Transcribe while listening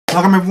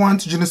Welcome everyone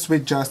to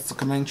Junosuede Just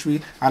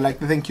Commentary. I'd like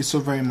to thank you so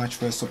very much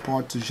for your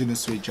support to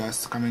Junosuede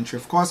Just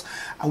Commentary. Of course,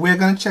 we're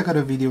going to check out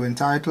a video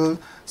entitled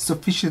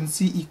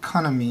Sufficiency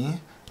Economy,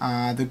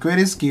 the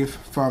greatest gift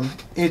from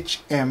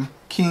HM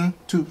King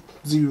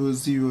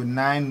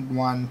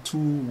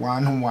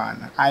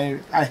 200912111. I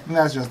think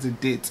that's just the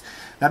date.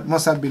 That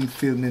must have been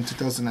filmed in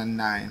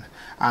 2009.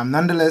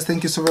 Nonetheless,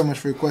 thank you so very much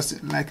for requesting.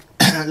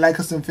 Like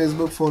us on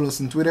Facebook, follow us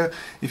on Twitter.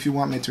 If you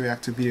want me to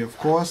react to video, of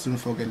course, don't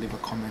forget to leave a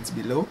comment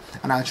below,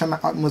 and I'll try my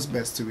utmost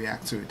best to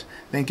react to it.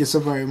 Thank you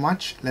so very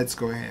much. Let's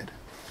go ahead.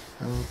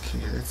 Okay,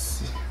 let's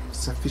see.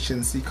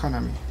 Sufficiency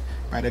Economy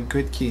by the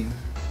great King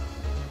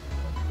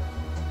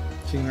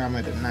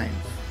Rama the Ninth.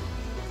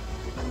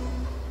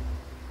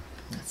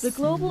 The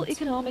global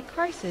economic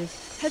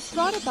crisis has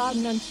brought about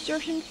an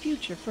uncertain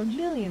future for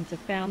millions of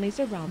families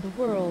around the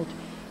world.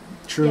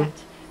 True.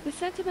 Yet, the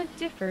sentiment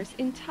differs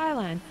in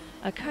Thailand,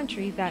 a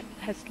country that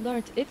has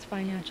learnt its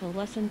financial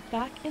lesson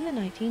back in the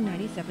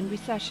 1997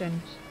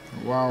 recession.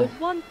 Wow. But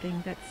one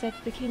thing that sets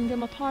the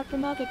kingdom apart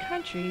from other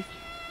countries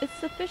is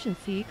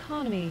sufficiency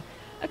economy,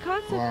 a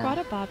concept brought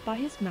about by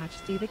His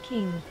Majesty the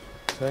King.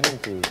 Turning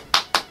to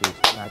His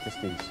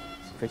Majesty's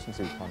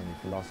sufficiency economy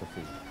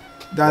philosophy.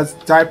 That's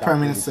Thai Prime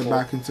Minister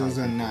back in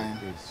 2009.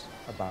 Is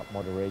about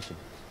moderation,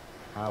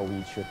 how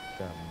we should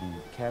be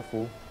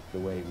careful the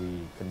way we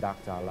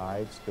conduct our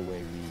lives, the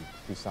way we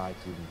decide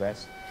to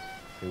invest,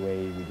 the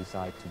way we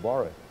decide to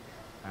borrow.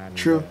 And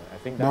true. I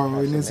think that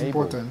borrowing has is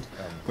important,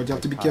 but you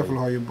have to be careful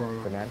how you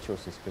borrow. Financial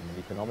system,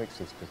 the economic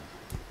system,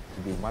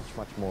 to be much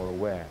more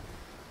aware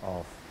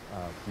of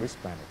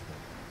risk management.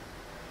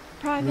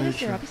 Prime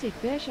Minister Abhisit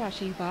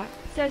Vejashiva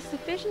says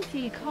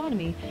sufficiency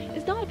economy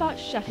is not about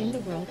shutting the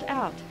world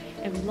out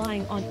and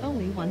relying on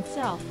only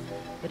oneself,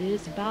 but it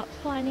is about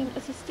finding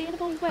a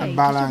sustainable way to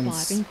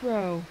survive and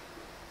grow.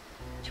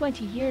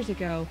 20 years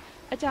ago,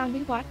 Ajahn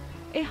Viwat,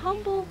 a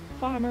humble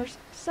farmer's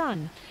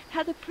son,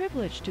 had the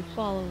privilege to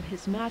follow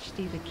His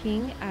Majesty the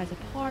King as a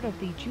part of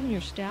the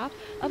junior staff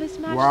of His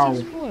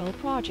Majesty's royal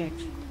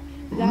projects.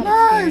 That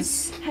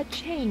experience had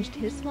changed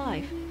his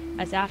life,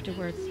 as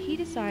afterwards he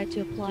decided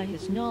to apply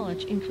his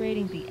knowledge in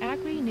creating the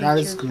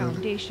Agri-Nature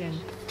Foundation.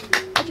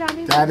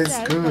 Ajahn Viwat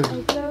says that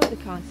although the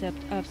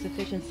concept of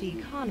sufficiency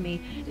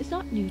economy is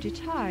not new to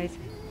Thais,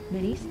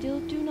 many still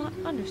do not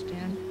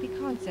understand the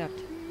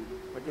concept.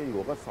 It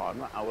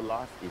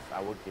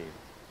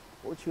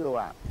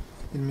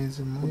means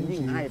the more you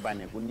give,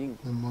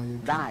 the more you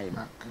get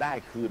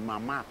back.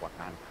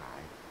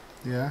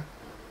 Yeah.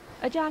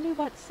 Ajahn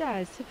Viwat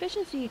says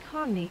sufficiency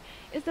economy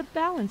is the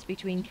balance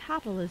between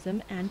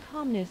capitalism and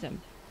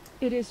communism.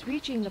 It is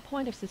reaching the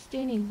point of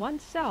sustaining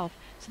oneself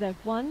so that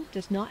one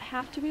does not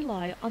have to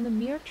rely on the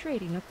mere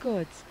trading of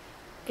goods.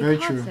 A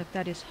concept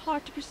that is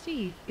hard to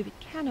perceive if it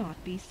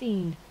cannot be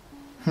seen.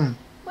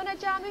 When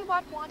Ajahn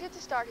Viwat wanted to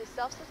start his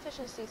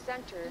self-sufficiency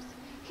centers,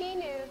 he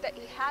knew that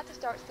he had to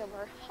start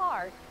somewhere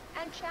hard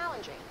and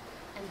challenging.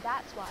 And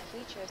that's why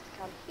he chose to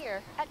come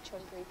here at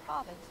Chonburi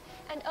Province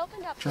and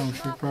opened up a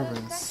center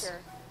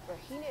where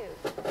he knew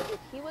that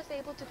if he was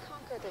able to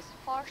conquer this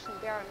harsh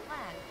and barren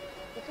land,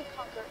 he could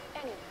conquer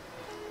anything.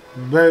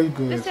 Very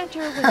good. The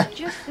center was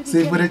just the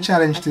beginning. With a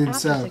challenge to After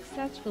himself.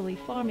 successfully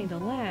farming the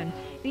land,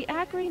 the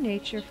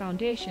Agri-Nature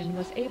Foundation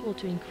was able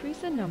to increase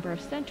the number of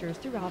centers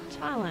throughout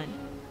Thailand.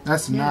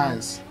 That's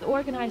nice. The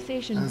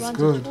organization runs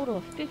a total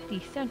of 50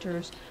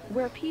 centers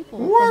where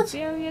people from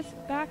various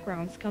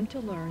backgrounds come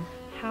to learn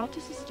how to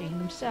sustain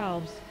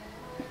themselves.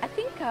 I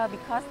think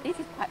because this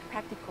is quite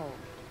practical,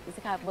 it's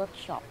a kind of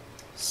workshop.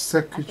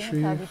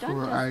 Secretary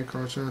for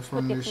Agriculture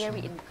Foundation. Put the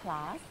theory in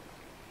class.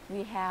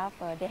 We have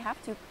they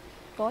have to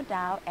go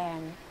down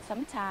and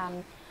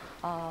sometimes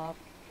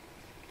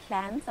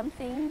plant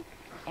something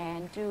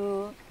and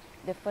do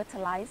the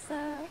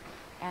fertilizer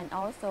and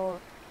also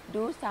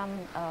do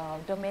some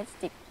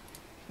domestic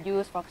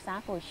use, for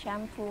example,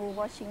 shampoo,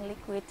 washing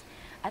liquid.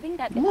 I think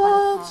that is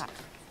one part.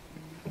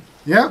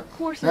 Yeah,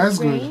 courses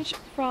range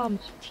from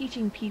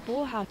teaching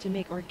people how to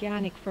make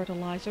organic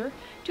fertilizer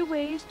to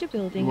ways to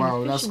building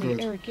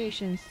efficient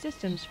irrigation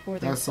systems for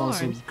their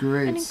farms,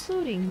 and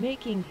including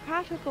making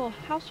practical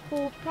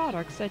household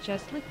products such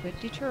as liquid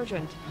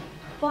detergent.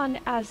 Fun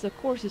as the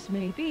courses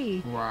may be,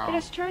 it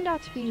has turned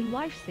out to be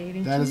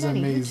life-saving to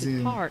many who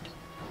took part.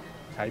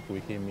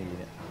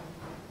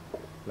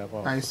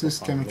 I use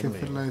chemical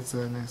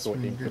fertilizer and it's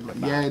really good.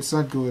 Yeah, it's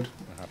not good.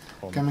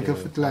 Chemical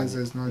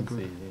fertilizer is not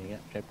good.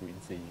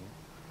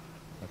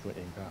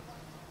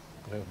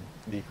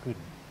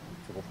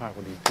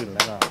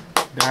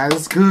 That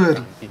is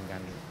good.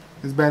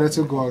 It's better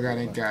to go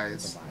organic,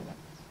 guys.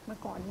 Oh,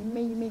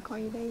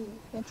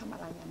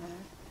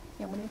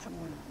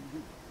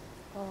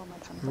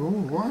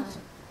 what?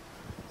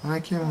 I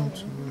came on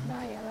to...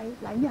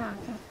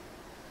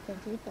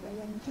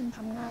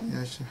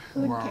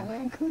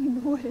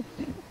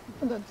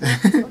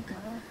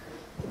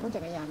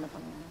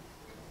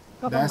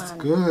 That's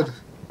good.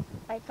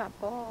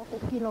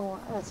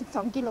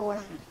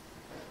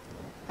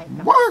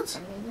 What?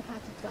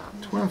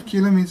 12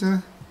 kilometers?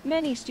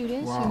 Many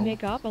students Wow. who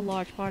make up a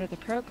large part of the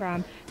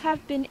program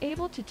have been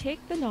able to take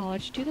the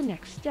knowledge to the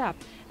next step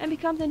and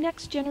become the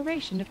next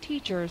generation of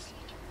teachers.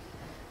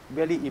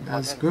 Very important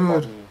That's for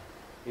good. me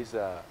is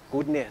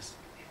goodness.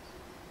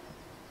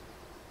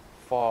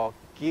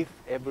 Forgive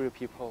every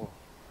people.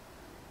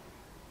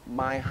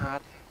 My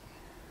heart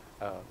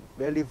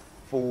very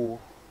full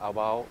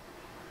about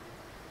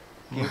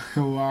give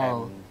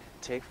Wow. and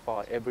take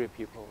for every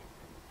people.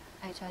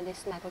 I joined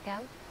this night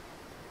program.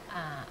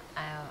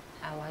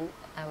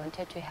 I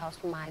wanted to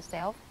help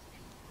myself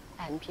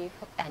and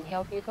people and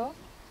help people.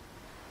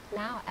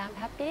 Now I'm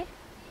happy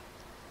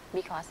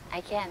because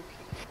I can.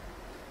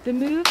 The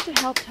move to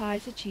help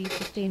Thais achieve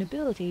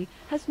sustainability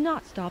has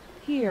not stopped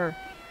here.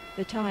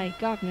 The Thai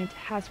government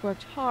has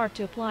worked hard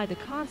to apply the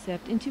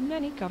concept into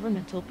many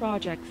governmental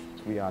projects.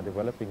 We are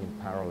developing in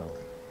parallel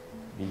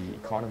the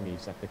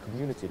economies at the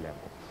community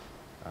level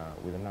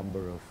with a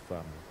number of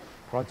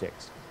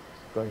projects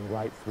going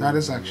right through That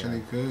is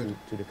actually good.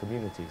 to the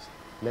communities.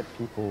 Let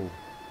people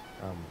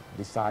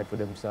decide for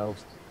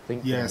themselves,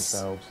 think for Yes.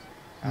 themselves,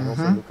 and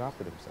also Mhm. look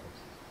after themselves.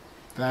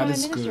 That Prime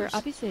is Minister good.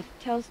 Abhisit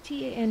tells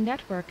TAN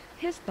Network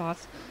his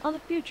thoughts on the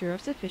future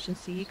of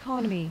sufficiency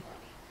economy.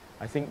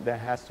 I think there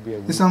has to be a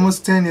It's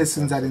almost 10 years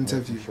in since that terms of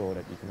interview. making sure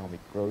that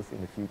economic growth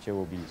in the future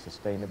will be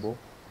sustainable,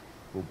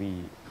 will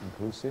be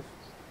inclusive,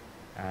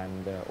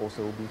 and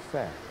also will be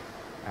fair.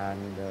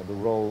 And the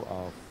role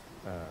of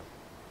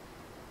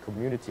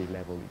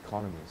community-level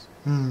economies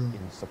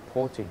in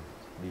supporting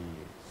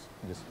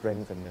the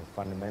strength and the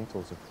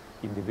fundamentals of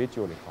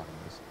individual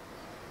economies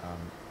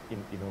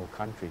in all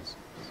countries,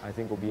 I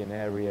think will be an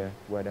area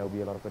where there will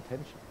be a lot of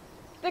potential.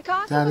 The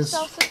concept That of is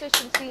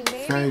self-sufficiency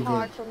may very be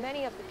hard good. for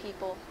many of the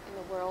people in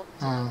the world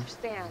to Ah.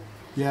 understand.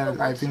 Yeah, But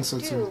I once think you so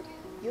do, too.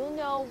 you'll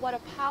know what a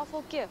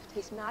powerful gift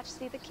His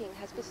Majesty the King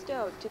has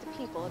bestowed to the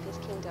people of his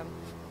kingdom.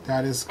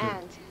 That is good.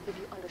 And if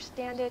you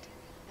understand it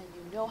and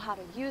you know how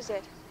to use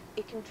it,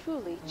 it can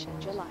truly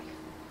change your life.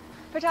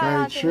 For Very Thai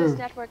Arts true. News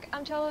Network,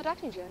 I'm Chalo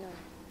Junosuede.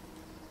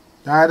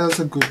 That is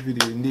a good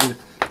video indeed.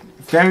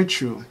 Very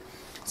true.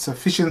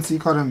 Sufficiency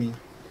economy.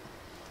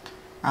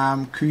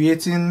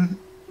 Creating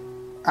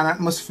an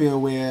atmosphere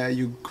where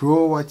you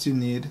grow what you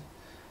need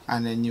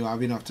and then you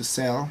have enough to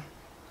sell.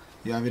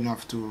 You have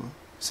enough to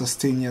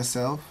sustain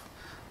yourself.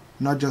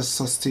 Not just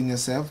sustain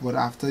yourself, but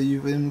after you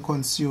even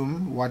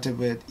consume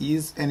whatever it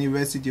is, any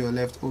residue or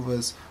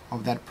leftovers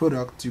of that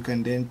product, you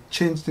can then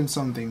change it into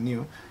something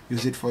new.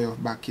 Use it for your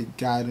backyard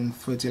garden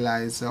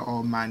fertilizer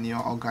or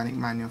manure, organic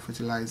manure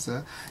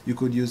fertilizer. You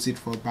could use it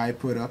for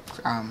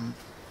byproduct.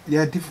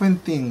 There are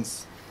different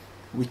things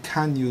we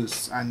can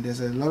use, and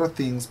there's a lot of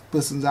things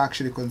persons are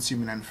actually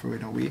consuming and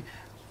throwing away,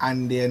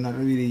 and they're not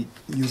really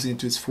using it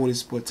to its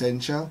fullest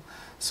potential.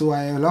 So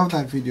I love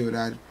that video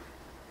that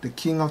the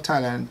King of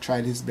Thailand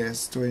tried his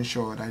best to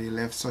ensure that he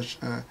left such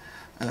a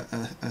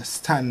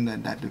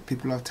standard that the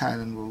people of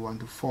Thailand will want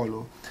to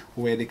follow,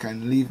 where they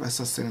can live a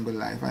sustainable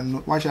life.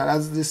 And watch out,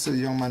 as this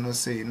young man was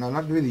saying, no,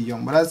 not really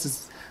young, but as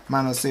this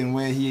man was saying,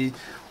 where he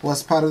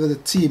was part of the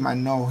team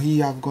and now he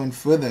have gone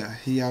further.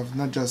 He have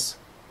not just,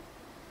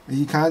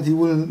 he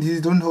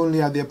don't only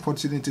have the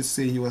opportunity to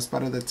say he was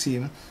part of the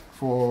team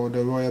for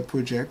the royal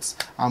projects,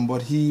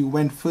 but he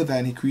went further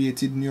and he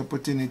created new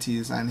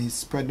opportunities and he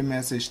spread the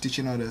message,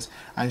 teaching others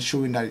and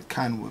showing that it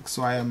can work.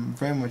 So I am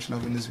very much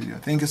loving this video.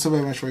 Thank you so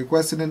very much for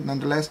requesting it.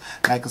 Nonetheless,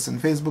 like us on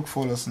Facebook,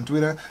 follow us on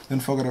Twitter.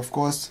 Don't forget, of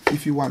course,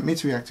 if you want me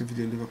to react to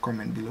video, leave a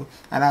comment below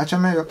and I'll try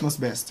my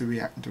utmost best to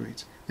react to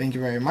it. Thank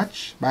you very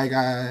much. Bye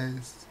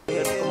guys. From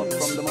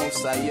the most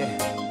side, yeah.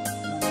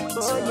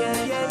 Oh yeah.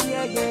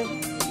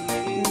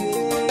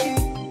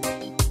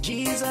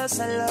 Jesus,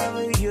 I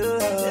love you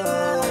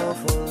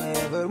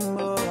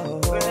forevermore.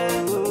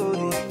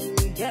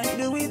 Can't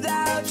do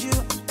without you.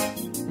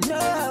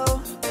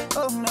 No,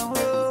 oh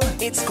no.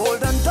 It's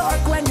cold and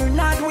dark when you're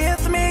not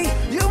with me.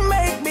 You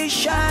make me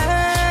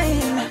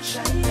shine.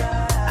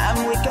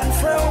 I'm weak and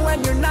frail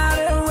when you're not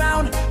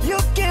around. You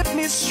keep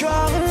me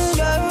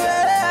stronger.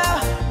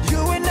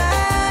 You and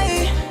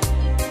I,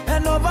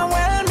 an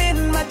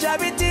overwhelming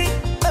majority.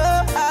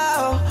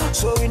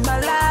 So in my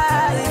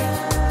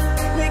life,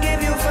 we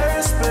give you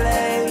first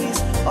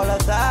place, all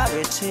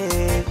authority,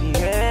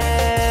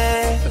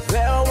 yeah.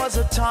 There was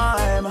a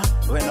time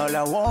when all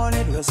I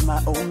wanted was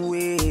my own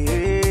way.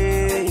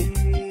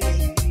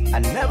 I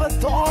never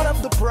thought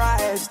of the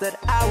price that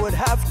I would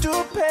have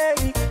to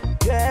pay,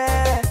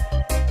 yeah.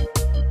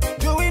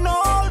 Doing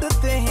all the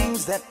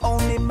things that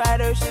only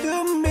matters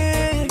to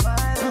me.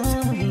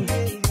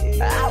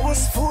 I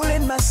was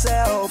fooling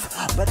myself,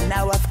 but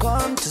now I've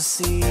come to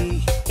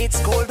see it's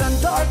cold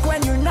and dark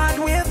when you're not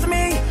with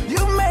me.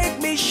 You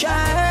make me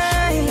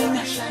shine.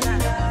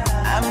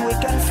 I'm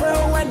weak and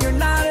frail when you're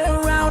not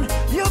around.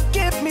 You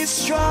keep me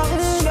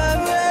stronger.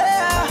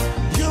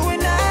 You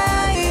and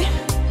I,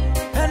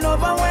 an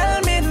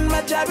overwhelming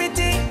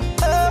majority.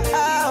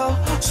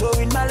 So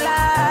in my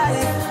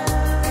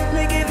life,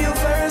 we give you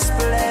first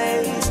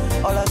place,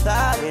 all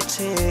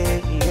authority,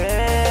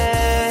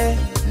 yeah.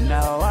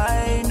 Now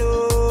I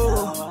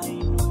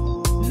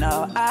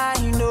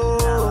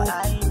know.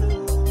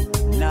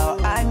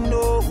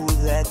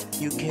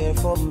 you care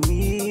for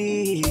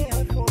me.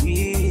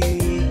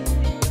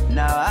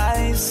 Now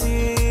I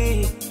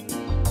see,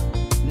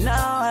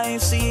 now I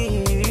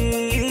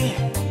see,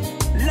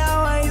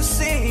 now I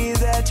see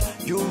that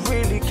you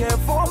really care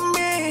for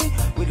me.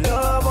 With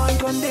love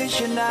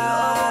unconditional,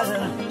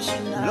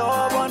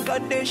 love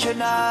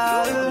unconditional,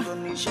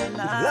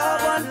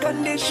 love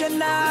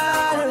unconditional,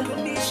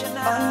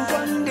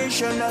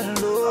 unconditional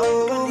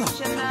love.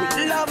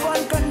 With love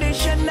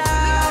unconditional,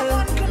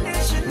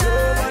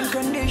 love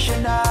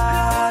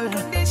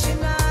unconditional.